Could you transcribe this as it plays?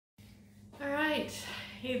right,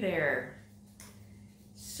 hey there.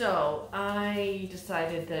 So I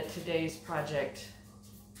decided that today's project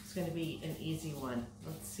is going to be an easy one.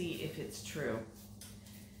 Let's see if it's true.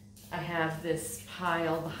 I have this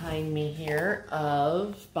pile behind me here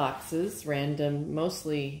of boxes, random,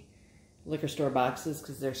 mostly liquor store boxes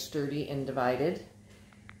because they're sturdy and divided.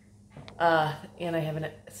 And I have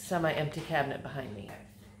a semi-empty cabinet behind me.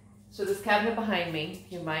 So this cabinet behind me,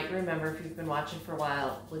 you might remember if you've been watching for a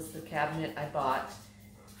while, was the cabinet I bought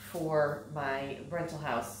for my rental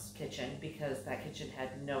house kitchen because that kitchen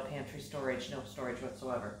had no pantry storage, no storage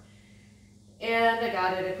whatsoever. And I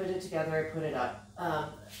got it, I put it together, I put it up.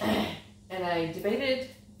 And I debated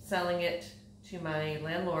selling it to my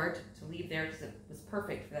landlord to leave there because it was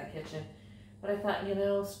perfect for that kitchen. But I thought, you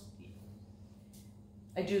know,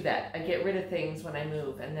 I do that. I get rid of things when I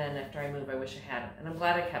move, and then after I move, I wish I had them. And I'm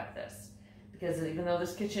glad I kept this, because even though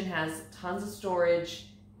this kitchen has tons of storage,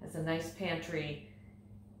 has a nice pantry,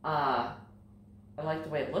 I like the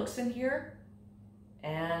way it looks in here,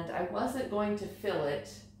 and I wasn't going to fill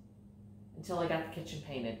it until I got the kitchen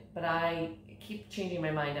painted. But I keep changing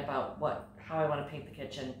my mind about how I want to paint the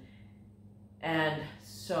kitchen, and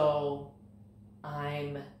so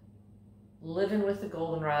I'm living with the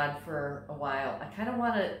goldenrod for a while. I kind of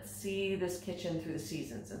want to see this kitchen through the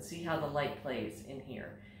seasons and see how the light plays in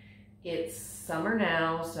here. It's summer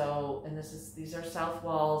now, so, and these are south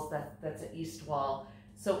walls, that's an east wall.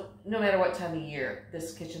 So no matter what time of year,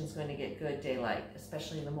 this kitchen's going to get good daylight,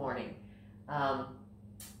 especially in the morning. But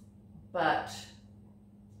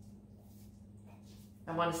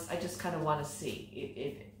I just kind of want to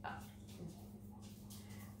see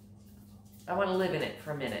I want to live in it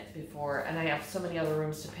for a minute before, and I have so many other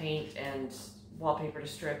rooms to paint and wallpaper to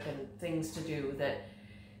strip and things to do that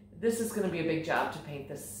this is going to be a big job to paint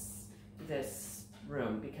this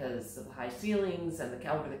room because of the high ceilings and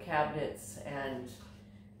over the cabinets and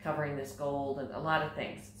covering this gold and a lot of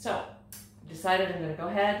things. So I decided I'm going to go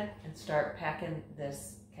ahead and start packing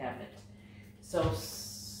this cabinet. So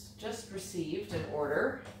just received an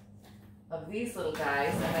order of these little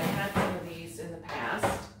guys, and I had some of these in the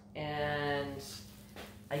past and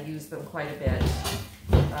I use them quite a bit,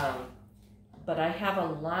 but I have a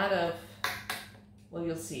lot of, well,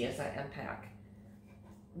 you'll see as I unpack.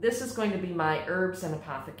 This is going to be my herbs and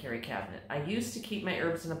apothecary cabinet. I used to keep my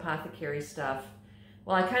herbs and apothecary stuff,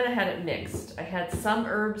 well, I kind of had it mixed. I had some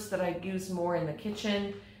herbs that I use more in the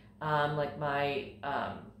kitchen, like my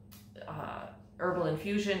herbal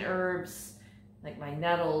infusion herbs, like my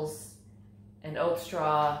nettles and oat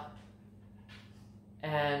straw,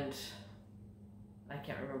 and I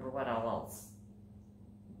can't remember what else.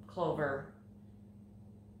 Clover,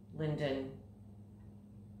 linden,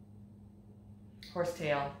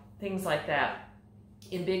 horsetail, things like that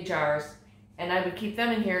in big jars. And I would keep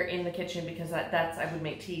them in here in the kitchen because I would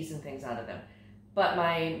make teas and things out of them. But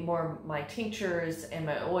my tinctures and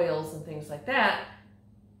my oils and things like that,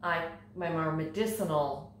 my more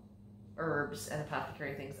medicinal herbs and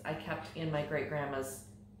apothecary things, I kept in my great-grandma's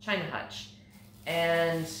china hutch.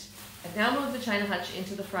 And I've now moved the china hutch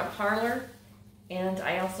into the front parlor, and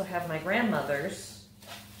I also have my grandmother's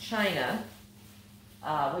china,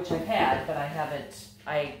 which I've had, but I haven't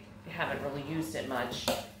really used it much,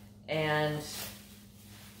 and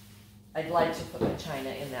I'd like to put my china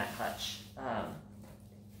in that hutch.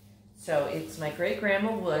 So it's my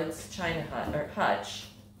great-grandma Wood's china hutch,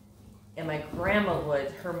 and my grandma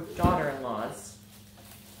Wood, her daughter-in-law's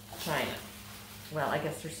china. Well, I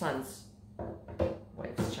guess her son's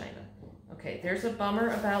wife's china. Okay, there's a bummer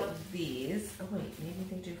about these. Oh wait, maybe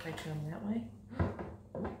they do if I turn them that way.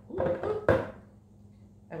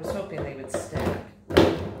 I was hoping they would stack.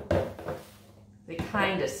 They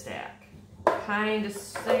kind of stack.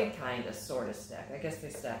 They kind of sort of stack. I guess they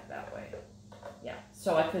stack that way. Yeah,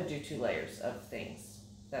 so I could do 2 layers of things.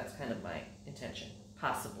 That's kind of my intention.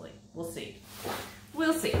 Possibly. We'll see.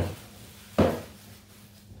 We'll see. So I'm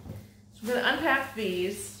going to unpack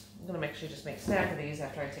these. I'm going to make sure just make a stack of these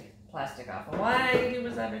after I take the plastic off. And why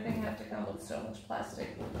does everything have to come with so much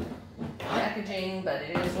plastic packaging? But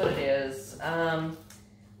it is what it is. Then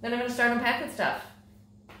I'm going to start unpacking stuff.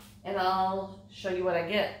 And I'll show you what I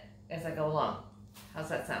get as I go along. How's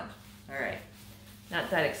that sound? All right.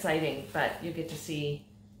 Not that exciting, but you get to see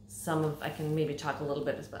I can maybe talk a little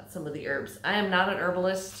bit about some of the herbs. I am not an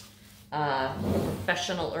herbalist,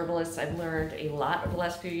 professional herbalist. I've learned a lot over the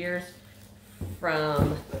last few years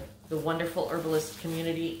from the wonderful herbalist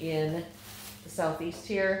community in the southeast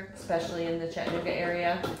here, especially in the Chattanooga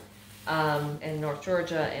area, and North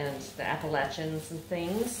Georgia and the Appalachians and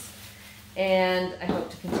things. And I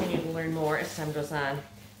hope to continue to learn more as time goes on.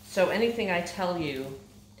 So anything I tell you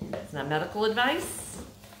It's not medical advice.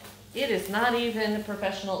 It is not even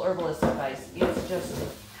professional herbalist advice. It's just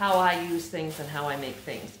how I use things and how I make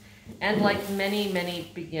things. And like many,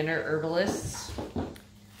 many beginner herbalists,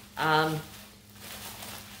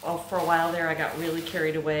 for a while there I got really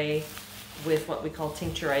carried away with what we call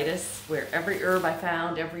tincturitis, where every herb I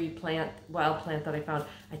found, every plant, wild plant that I found,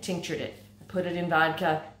 I tinctured it. I put it in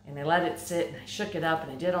vodka and I let it sit and I shook it up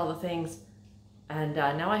and I did all the things. And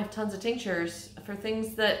now I have tons of tinctures for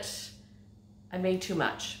things that I made too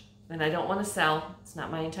much and I don't want to sell. It's not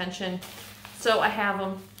my intention. So I have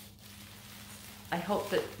them. I hope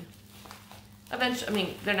that eventually, I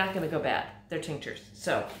mean, they're not going to go bad. They're tinctures.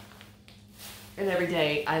 So, and every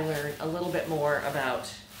day I learn a little bit more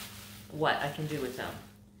about what I can do with them.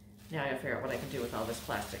 Now I gotta figure out what I can do with all this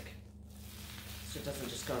plastic so it doesn't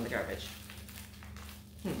just go in the garbage.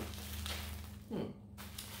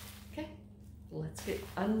 Okay, let's get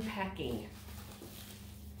unpacking.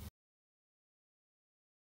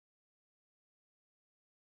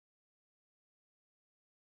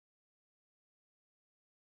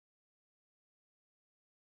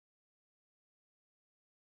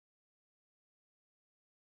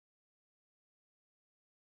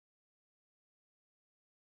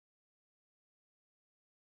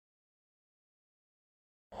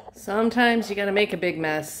 Sometimes you gotta make a big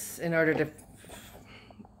mess in order to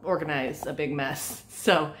organize a big mess.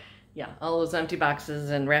 So yeah, all those empty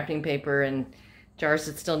boxes and wrapping paper and jars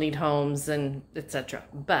that still need homes and etc.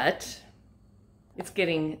 But it's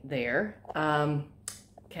getting there.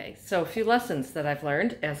 Okay, so a few lessons that I've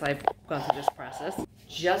learned as I've gone through this process.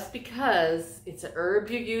 Just because it's an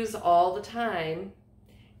herb you use all the time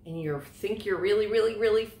and you think you're really, really,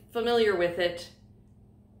 really familiar with it,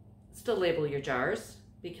 still label your jars.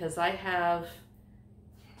 Because I have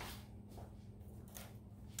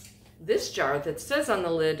this jar that says on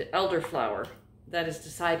the lid elderflower. That is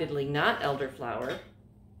decidedly not elderflower.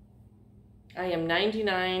 I am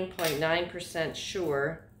 99.9%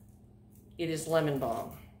 sure it is lemon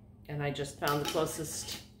balm. And I just found the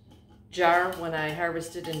closest jar when I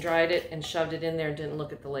harvested and dried it and shoved it in there and didn't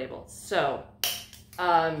look at the label. So,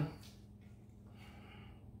 yeah,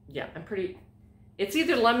 it's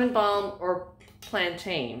either lemon balm or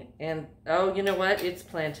plantain. And oh, you know what? It's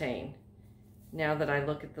plantain now that I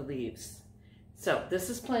look at the leaves. So this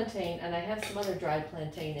is plantain, and I have some other dried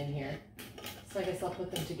plantain in here. So I guess I'll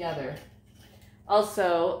put them together.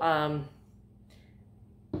 Also,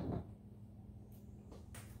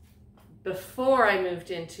 before I moved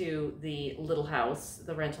into the little house,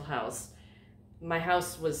 the rental house, my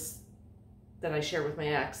house that I shared with my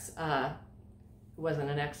ex, wasn't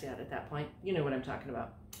an ex yet at that point. You know what I'm talking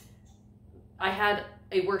about. I had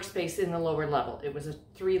a workspace in the lower level. It was a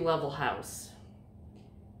 3-level house.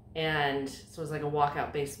 And so it was like a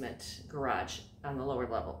walkout basement garage on the lower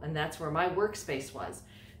level. And that's where my workspace was.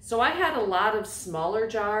 So I had a lot of smaller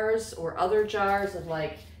jars or other jars of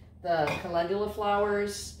like the calendula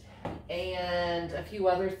flowers and a few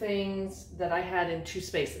other things that I had in 2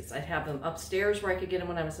 spaces. I'd have them upstairs where I could get them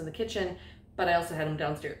when I was in the kitchen, but I also had them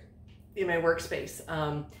downstairs in my workspace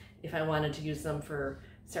if I wanted to use them for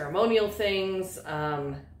ceremonial things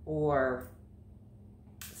or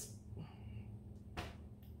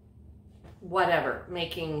whatever,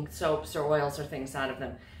 making soaps or oils or things out of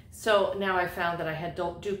them. So now I found that I had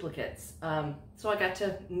duplicates. So I got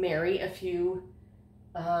to marry a few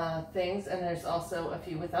things, and there's also a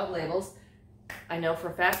few without labels. I know for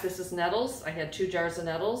a fact this is nettles. I had 2 jars of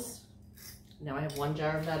nettles. Now I have 1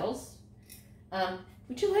 jar of nettles.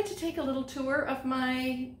 Would you like to take a little tour of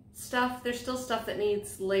my stuff? There's still stuff that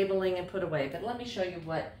needs labeling and put away, but let me show you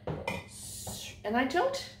what. And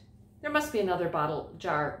there must be another box.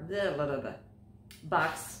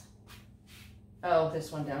 Oh,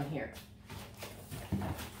 this one down here.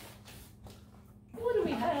 What do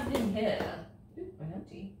we have in here? Ooh,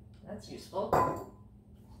 empty. That's useful.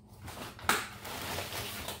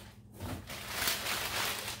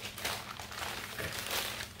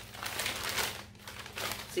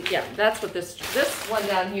 See, yeah, that's what this one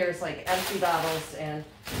down here is, like empty bottles, and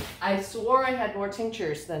I swore I had more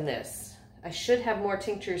tinctures than this. I should have more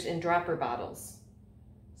tinctures in dropper bottles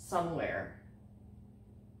somewhere.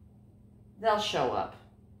 They'll show up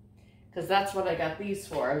because that's what I got these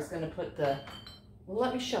for. I was going to put well,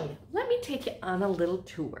 let me show you. Let me take you on a little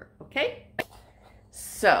tour, okay?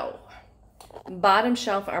 So, bottom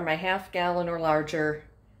shelf are my half-gallon or larger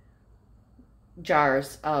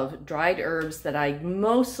jars of dried herbs that I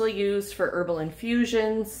mostly use for herbal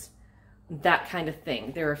infusions, that kind of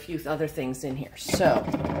thing. There are a few other things in here. So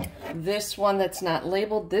this one that's not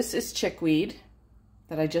labeled, this is chickweed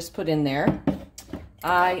that I just put in there.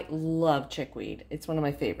 I love chickweed. It's one of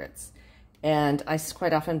my favorites. And I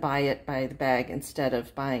quite often buy it by the bag instead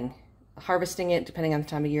of harvesting it, depending on the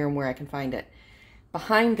time of year and where I can find it.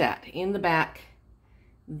 Behind that, in the back,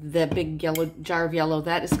 the big yellow jar of yellow,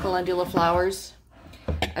 that is calendula flowers.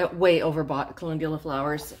 I way overbought calendula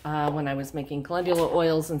flowers when I was making calendula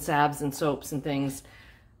oils and salves and soaps and things.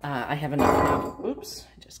 I have enough now. Oops,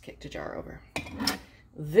 I just kicked a jar over.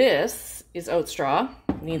 This is oat straw,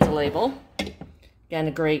 needs a label. Again,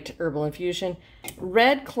 a great herbal infusion.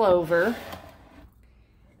 Red clover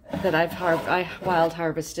that I wild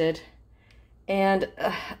harvested. And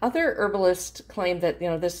other herbalists claim that, you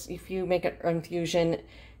know, this, if you make an infusion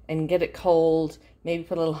and get it cold, maybe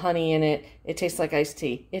put a little honey in it, it tastes like iced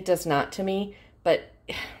tea. It does not to me, but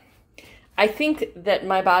I think that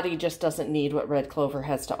my body just doesn't need what red clover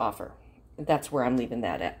has to offer. That's where I'm leaving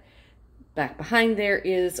that at. Back behind there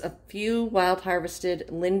is a few wild harvested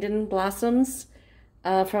linden blossoms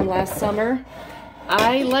from last summer.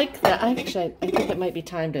 I like that. Actually, I think it might be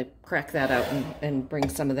time to crack that out and bring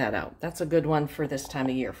some of that out. That's a good one for this time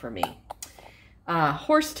of year for me.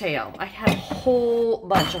 Horsetail. I had a whole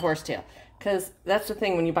bunch of horsetail because that's the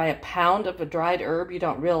thing. When you buy a pound of a dried herb, you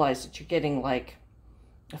don't realize that you're getting like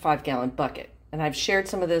a 5-gallon bucket. And I've shared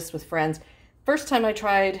some of this with friends. First time I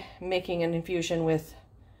tried making an infusion with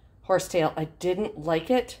horsetail, I didn't like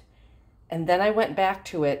it. And then I went back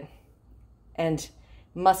to it and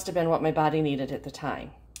must have been what my body needed at the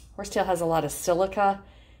time. Horsetail has a lot of silica,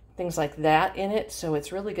 things like that in it, so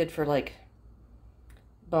it's really good for like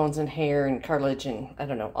bones and hair and cartilage and I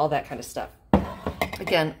don't know, all that kind of stuff.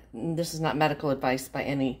 Again, this is not medical advice by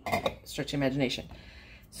any stretch of imagination.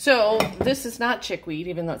 So this is not chickweed,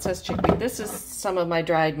 even though it says chickweed. This is some of my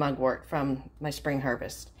dried mugwort from my spring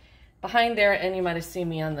harvest. Behind there, and you might have seen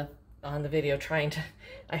me on the video trying to,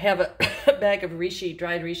 I have a bag of reishi,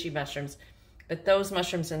 dried reishi mushrooms. But those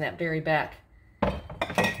mushrooms in that very back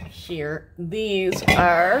here, these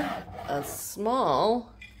are a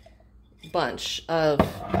small bunch of,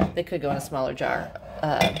 they could go in a smaller jar.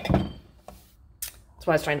 That's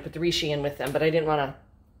why I was trying to put the reishi in with them, but I didn't want to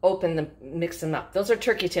open them, mix them up. Those are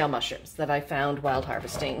turkey tail mushrooms that I found wild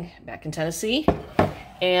harvesting back in Tennessee.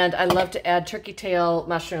 And I love to add turkey tail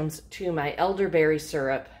mushrooms to my elderberry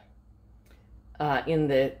syrup in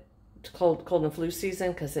the cold and flu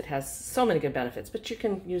season because it has so many good benefits, but you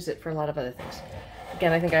can use it for a lot of other things.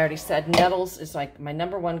 Again, I think I already said nettles is like my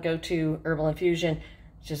 #1 go-to herbal infusion,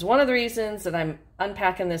 which is one of the reasons that I'm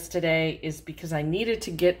unpacking this today, is because I needed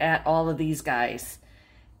to get at all of these guys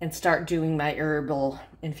and start doing my herbal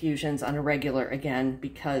infusions on a regular again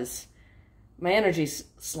because my energy's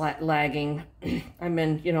lagging. I've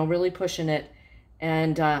been, you know, really pushing it,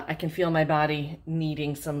 and I can feel my body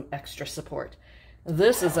needing some extra support.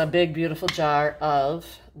 This is a big, beautiful jar of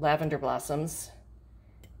lavender blossoms.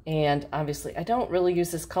 And obviously, I don't really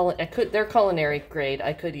use this, they're culinary grade.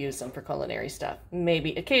 I could use them for culinary stuff.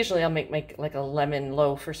 Maybe, occasionally I'll make like a lemon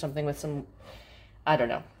loaf or something with some, I don't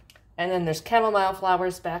know. And then there's chamomile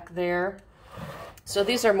flowers back there. So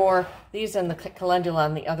these are more, these and the calendula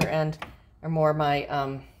on the other end are more my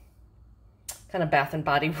kind of Bath and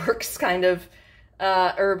Body Works kind of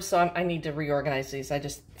herbs. So I need to reorganize these. I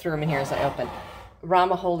just threw them in here as I opened.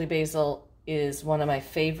 Rama holy basil is one of my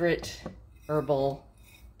favorite herbal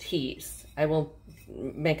teas. I will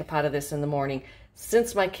make a pot of this in the morning.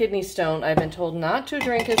 Since my kidney stone, I've been told not to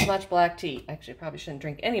drink as much black tea. Actually, I probably shouldn't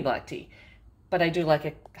drink any black tea, but I do like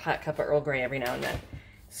a hot cup of Earl Grey every now and then.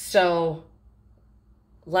 So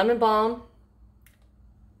lemon balm,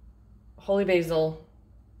 holy basil,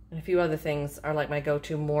 and a few other things are like my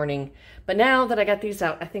go-to morning. But now that I got these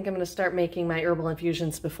out, I think I'm going to start making my herbal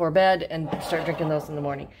infusions before bed and start drinking those in the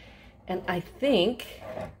morning. And I think,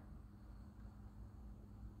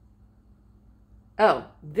 oh,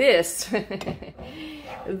 this,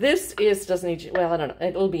 this is, doesn't need, well, I don't know,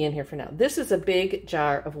 it'll be in here for now. This is a big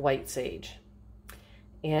jar of white sage.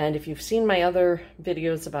 And if you've seen my other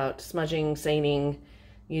videos about smudging, seining,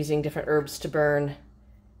 using different herbs to burn,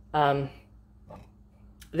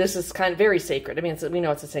 this is kind of very sacred. I mean, we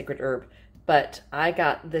know it's a sacred herb, but I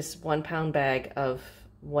got this 1-pound bag of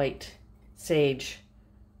white sage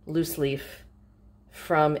loose leaf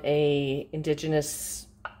from a indigenous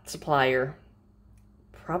supplier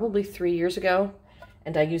probably 3 years ago,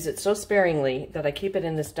 and I use it so sparingly that I keep it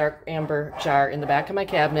in this dark amber jar in the back of my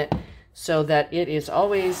cabinet so that it is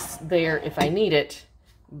always there if I need it.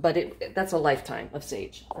 But that's a lifetime of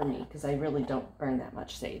sage for me because I really don't burn that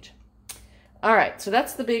much sage. All right, so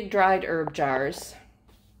that's the big dried herb jars.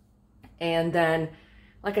 And then,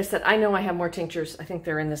 like I said, I know I have more tinctures. I think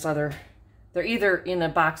they're in this other, they're either in a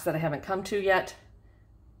box that I haven't come to yet,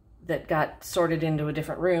 that got sorted into a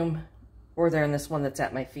different room, or they're in this one that's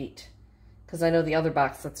at my feet. Because I know the other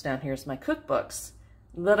box that's down here is my cookbooks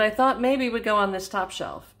that I thought maybe would go on this top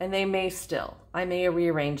shelf, and they may still. I may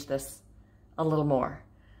rearrange this a little more.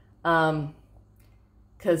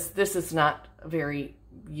 Because this is not very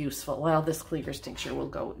useful. Well, this Cleaver's tincture will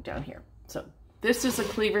go down here. So this is a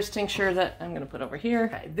Cleaver's tincture that I'm going to put over here.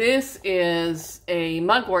 Okay, this is a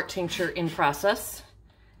mugwort tincture in process.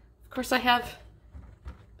 Of course, I have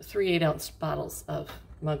 3 8-ounce bottles of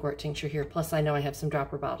mugwort tincture here. Plus, I know I have some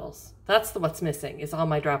dropper bottles. That's what's missing, is all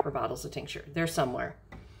my dropper bottles of tincture. They're somewhere.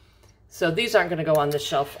 So these aren't going to go on this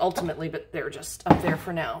shelf ultimately, but they're just up there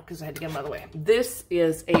for now because I had to get them out of the way. This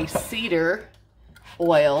is a cedar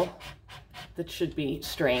oil that should be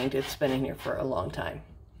strained. It's been in here for a long time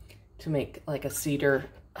to make like a cedar.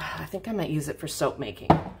 I think I might use it for soap making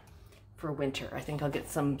for winter. I think I'll get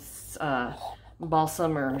some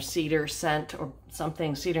balsam or cedar scent or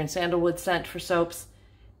something, cedar and sandalwood scent for soaps,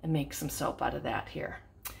 and make some soap out of that here.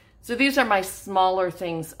 So these are my smaller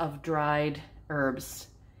things of dried herbs.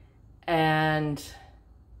 And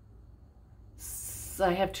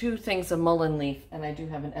I have 2 things of mullein leaf, and I do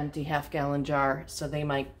have an empty half-gallon jar, so they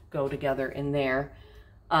might go together in there,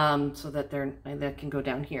 so that that can go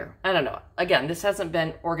down here. I don't know. Again, this hasn't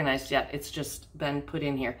been organized yet. It's just been put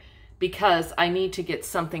in here because I need to get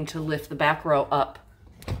something to lift the back row up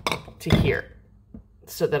to here,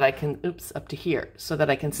 so that I can, up to here, so that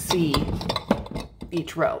I can see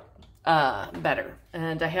each row better.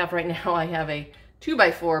 And I have right now, I have a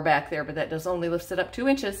 2x4 back there, but that does only lifts it up 2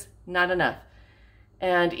 inches, not enough.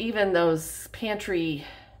 And even those pantry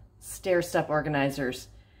stair step organizers,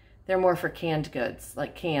 they're more for canned goods,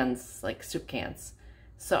 like cans, like soup cans.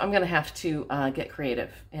 So I'm gonna have to get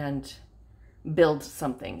creative and build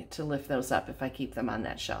something to lift those up if I keep them on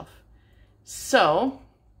that shelf. So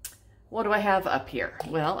what do I have up here?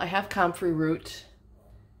 Well, I have comfrey root,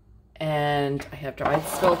 and I have dried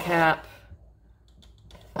skullcap.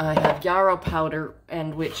 I have yarrow powder,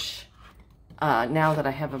 and which, now that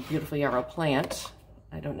I have a beautiful yarrow plant,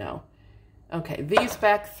 I don't know. Okay, these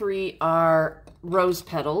back 3 are rose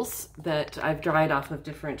petals that I've dried off of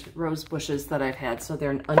different rose bushes that I've had, so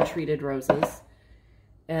they're untreated roses.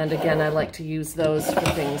 And again, I like to use those for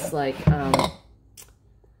things like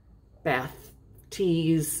bath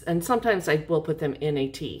teas, and sometimes I will put them in a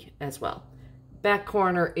tea as well. Back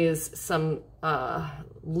corner is some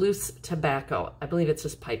loose tobacco. I believe it's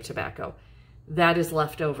just pipe tobacco. That is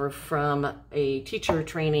left over from a teacher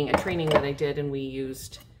training, a training that I did, and we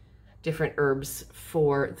used different herbs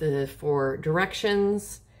for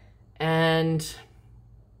directions, and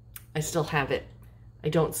I still have it. I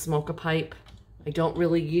don't smoke a pipe. I don't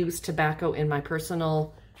really use tobacco in my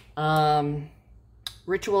personal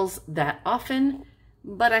rituals that often,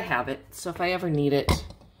 but I have it, so if I ever need it.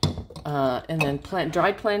 And then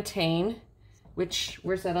dried plantain, which,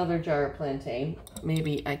 where's that other jar of plantain?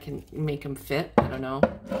 Maybe I can make them fit, I don't know.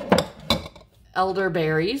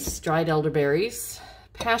 Elderberries, dried elderberries.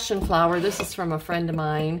 Passion flower, this is from a friend of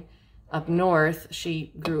mine up north.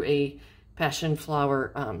 She grew a passion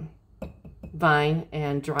flower vine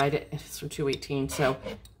and dried it. It's from 218, so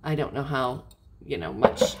I don't know how,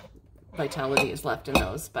 much vitality is left in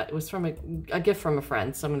those, but it was from a gift from a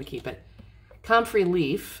friend, so I'm going to keep it. Comfrey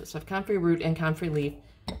leaf, so I have comfrey root and comfrey leaf.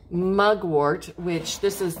 Mugwort, which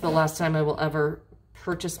this is the last time I will ever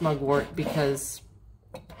purchase mugwort because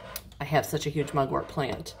I have such a huge mugwort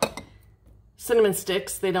plant. Cinnamon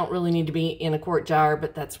sticks, they don't really need to be in a quart jar,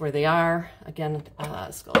 but that's where they are. Again,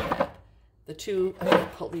 skull cap. The 2, I'm going to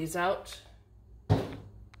pull these out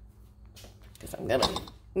because I'm going to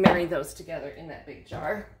marry those together in that big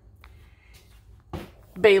jar.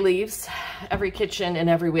 Bay leaves. Every kitchen and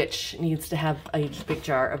every witch needs to have a big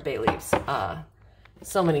jar of bay leaves.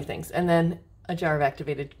 So many things. And then a jar of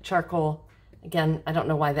activated charcoal. Again, I don't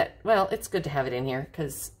know why that, well, it's good to have it in here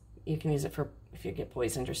because you can use it for if you get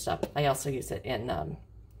poisoned or stuff. I also use it in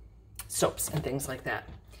soaps and things like that.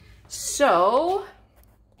 So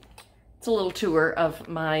it's a little tour of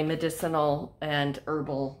my medicinal and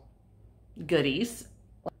herbal goodies.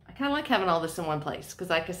 I kind of like having all this in one place because,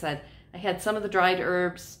 like I said, I had some of the dried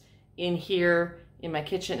herbs in here in my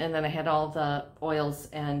kitchen, and then I had all the oils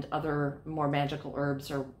and other more magical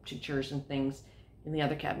herbs or tinctures and things in the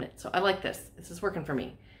other cabinet. So I like this. This is working for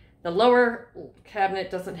me. The lower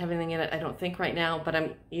cabinet doesn't have anything in it, I don't think, right now, but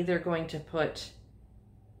I'm either going to put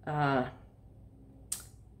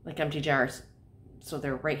like empty jars so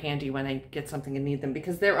they're right handy when I get something and need them,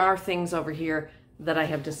 because there are things over here that I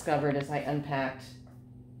have discovered as I unpacked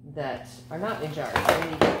that are not in jars.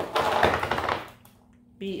 They need to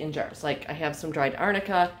be in jars. Like I have some dried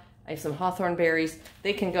arnica. I have some hawthorn berries.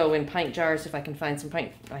 They can go in pint jars if I can find some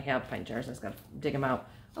pint. I have pint jars. I just got to dig them out.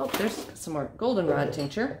 Oh, there's some more goldenrod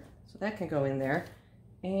tincture. So that can go in there.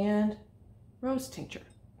 And rose tincture.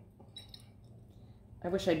 I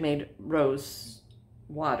wish I'd made rose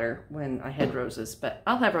water when I had roses, but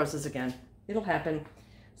I'll have roses again. It'll happen.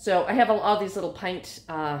 So I have all these little pint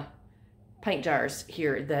jars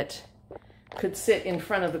here that could sit in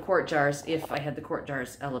front of the quart jars if I had the quart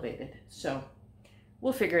jars elevated. So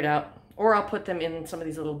we'll figure it out. Or I'll put them in some of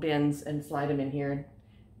these little bins and slide them in here and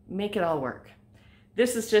make it all work.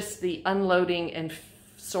 This is just the unloading and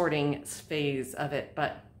sorting phase of it,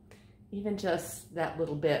 but even just that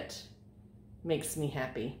little bit makes me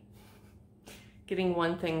happy. Getting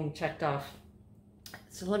one thing checked off.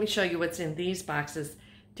 So let me show you what's in these boxes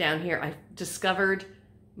down here. I discovered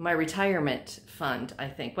my retirement fund, I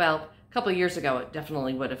think. Well, a couple of years ago, it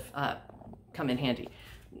definitely would have come in handy.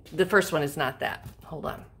 The first one is not that. Hold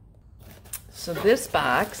on. So this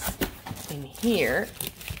box in here,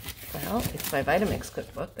 well, it's my Vitamix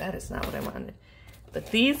cookbook. That is not what I wanted.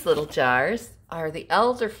 But these little jars are the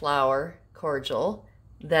elderflower cordial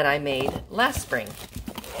that I made last spring,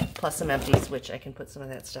 plus some empties, which I can put some of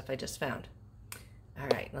that stuff I just found. All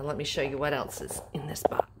right, now let me show you what else is in this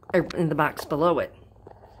box, or in the box below it.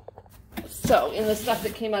 So in the stuff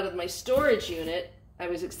that came out of my storage unit, I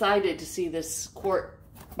was excited to see this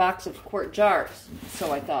box of quart jars,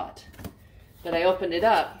 so I thought. But I opened it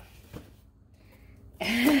up,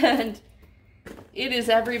 and it is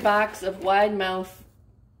every box of wide mouth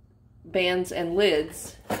bands and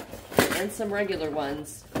lids, and some regular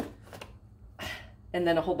ones, and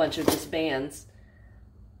then a whole bunch of just bands.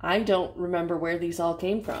 I don't remember where these all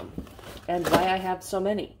came from and why I have so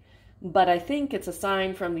many, but I think it's a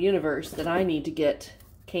sign from the universe that I need to get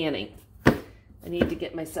canning. I need to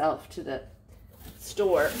get myself to the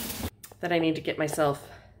store, that I need to get myself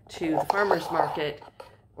to the farmer's market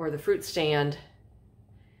or the fruit stand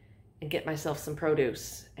and get myself some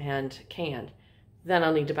produce and can. Then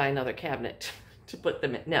I'll need to buy another cabinet to put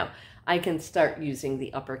them in. Now, I can start using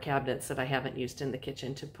the upper cabinets that I haven't used in the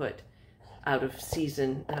kitchen to put out of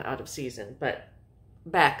season, not out of season, but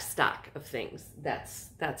back stock of things.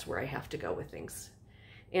 That's where I have to go with things.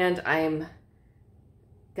 And oh,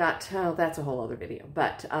 that's a whole other video,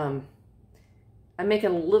 but I'm making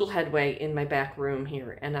a little headway in my back room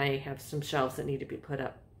here, and I have some shelves that need to be put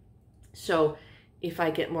up. So if I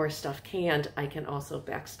get more stuff canned, I can also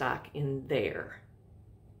back stock in there.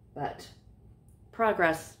 But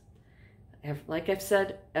progress. Like I've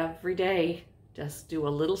said, every day, just do a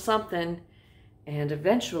little something, and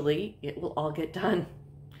eventually it will all get done.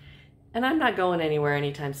 And I'm not going anywhere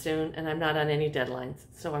anytime soon, and I'm not on any deadlines,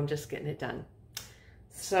 so I'm just getting it done.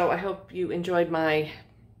 So I hope you enjoyed my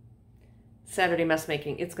Saturday mess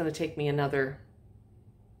making. It's going to take me another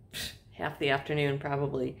half the afternoon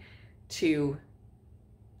probably to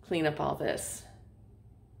clean up all this.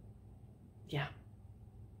 Yeah.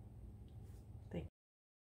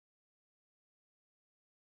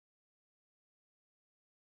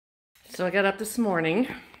 So I got up this morning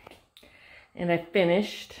and I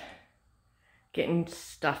finished getting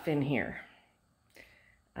stuff in here.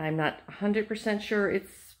 I'm not 100% sure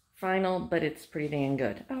it's final, but it's pretty dang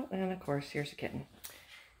good. Oh, and of course, here's a kitten.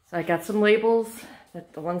 So I got some labels,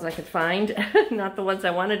 the ones I could find, not the ones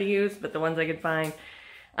I wanted to use, but the ones I could find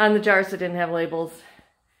on the jars that didn't have labels.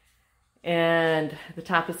 And the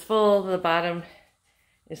top is full, the bottom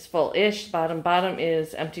is full-ish. Bottom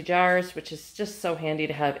is empty jars, which is just so handy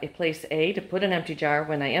to have a place A, to put an empty jar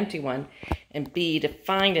when I empty one, and B, to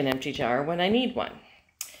find an empty jar when I need one.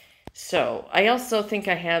 So I also think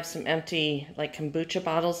I have some empty, like kombucha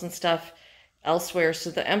bottles and stuff elsewhere,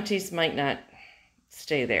 so the empties might not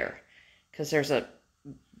stay there, because there's a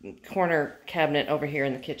corner cabinet over here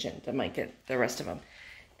in the kitchen that might get the rest of them.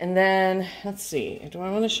 And then, let's see, do I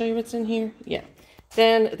want to show you what's in here? Yeah.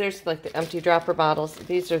 Then there's like the empty dropper bottles.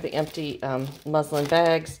 These are the empty muslin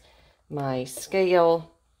bags, my scale,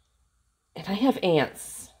 and I have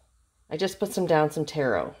ants. I just put some down, some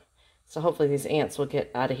taro. So hopefully these ants will get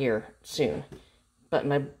out of here soon. But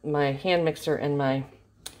my hand mixer and my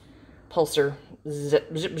pulser zip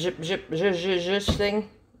thing,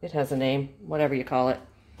 it has a name, whatever you call it.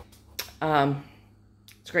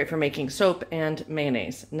 It's great for making soap and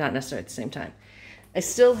mayonnaise, not necessarily at the same time. I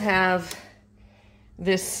still have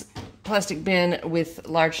this plastic bin with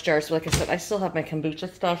large jars. So like I said, I still have my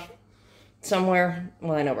kombucha stuff somewhere.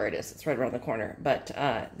 Well, I know where it is. It's right around the corner. But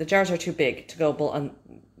the jars are too big to go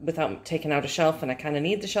without taking out a shelf, and I kind of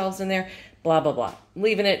need the shelves in there. Blah, blah, blah.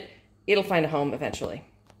 Leaving it. It'll find a home eventually.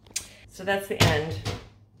 So that's the end.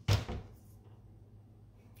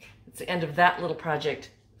 It's the end of that little project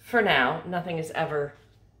for now. Nothing is ever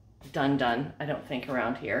done, I don't think,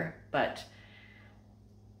 around here, but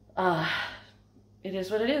it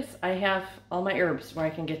is what it is. I have all my herbs where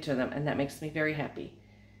I can get to them, and that makes me very happy.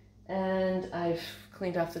 And I've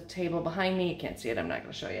cleaned off the table behind me. You can't see it, I'm not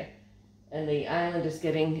going to show you. And the island is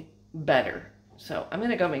getting better. So I'm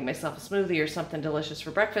going to go make myself a smoothie or something delicious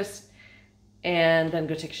for breakfast, and then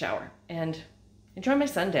go take a shower and enjoy my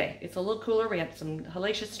Sunday. It's a little cooler. We had some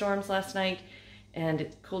hellacious storms last night, and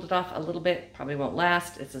it cooled it off a little bit. Probably won't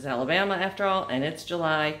last. This is Alabama after all, and it's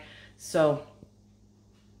July. So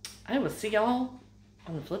I will see y'all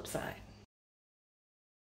on the flip side.